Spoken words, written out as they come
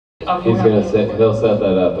He'll set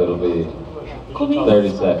that up. It'll be 30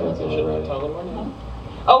 seconds when we're ready.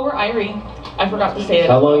 Oh, we're Irie. I forgot to say it.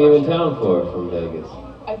 How long are you in town for from Vegas?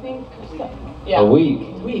 I think, yeah. A week?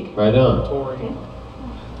 A week. Right on.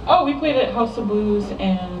 Oh, we played at House of Blues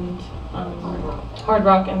and Hard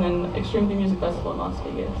Rock and then Extreme Theme Music Festival in Las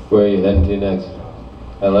Vegas. Where are you heading to next?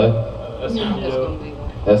 LA?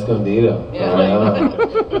 Escondido. Yeah. Right on.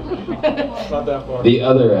 Not that far. The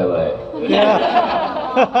other LA.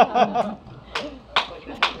 Yeah.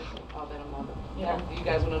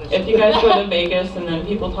 If you guys go to Vegas and then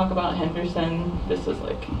people talk about Henderson, this is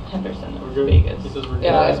like Henderson of Vegas.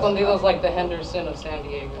 Yeah, Escondido's like the Henderson of San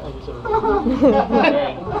Diego.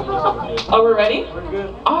 Oh, we're ready? We're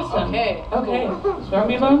good. Awesome. Okay. Okay. Throw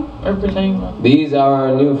me a bone or pretending. These are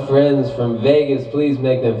our new friends from Vegas. Please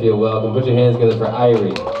make them feel welcome. Put your hands together for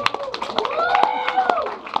Irie.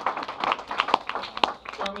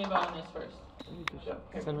 Throw me a bone on this first.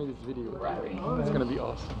 Send me this video. Irie. It's gonna be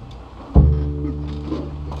awesome.